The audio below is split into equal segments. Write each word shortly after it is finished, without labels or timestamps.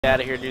Out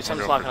of here, dude.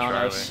 Something's locking on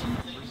us.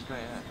 Where's this guy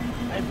at?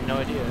 I have no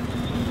idea.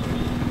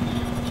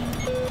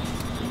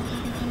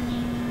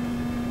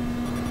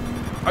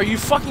 Are you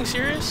fucking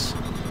serious?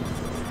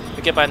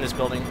 We get behind this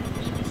building.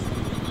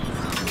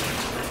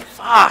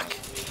 Fuck!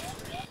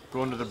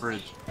 Go under the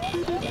bridge.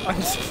 Yeah,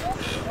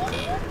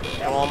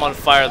 well, I'm on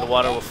fire. The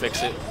water will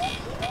fix it.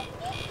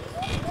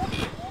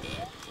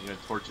 You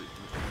gotta torch it.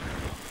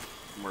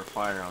 More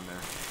fire on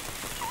there.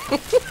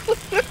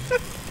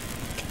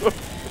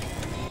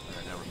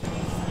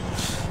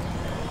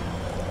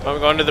 Want me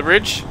going to the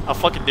bridge? I'll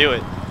fucking do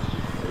it.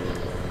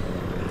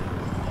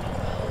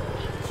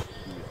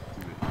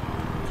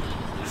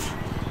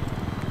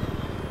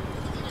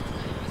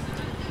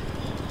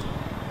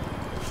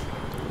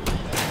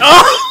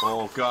 Oh!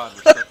 Oh god,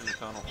 we're stuck in the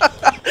tunnel.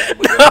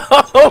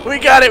 No, we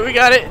got it, we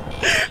got it.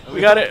 We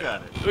got it.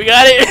 We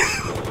got it.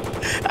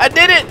 I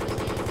did it.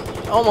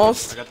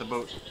 Almost. I got the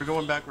boat. We're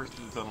going backwards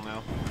to the tunnel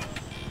now.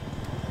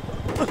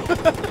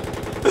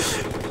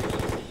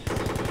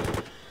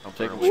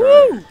 Take a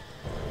Woo!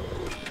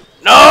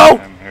 No!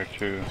 I'm here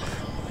too.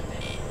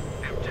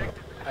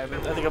 I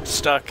think I'm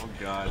stuck. Oh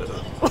god.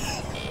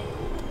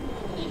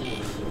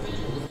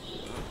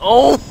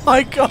 Oh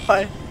my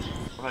god. What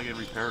if I get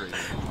repaired?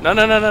 No.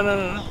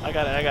 I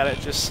got it.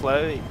 Just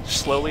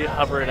slowly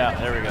hover it out.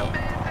 There we go.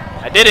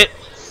 I did it.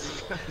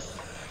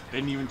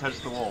 Didn't even touch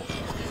the wall.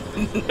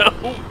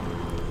 No.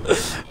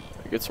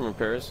 Get some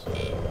repairs.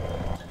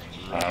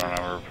 I don't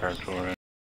have a repair tool.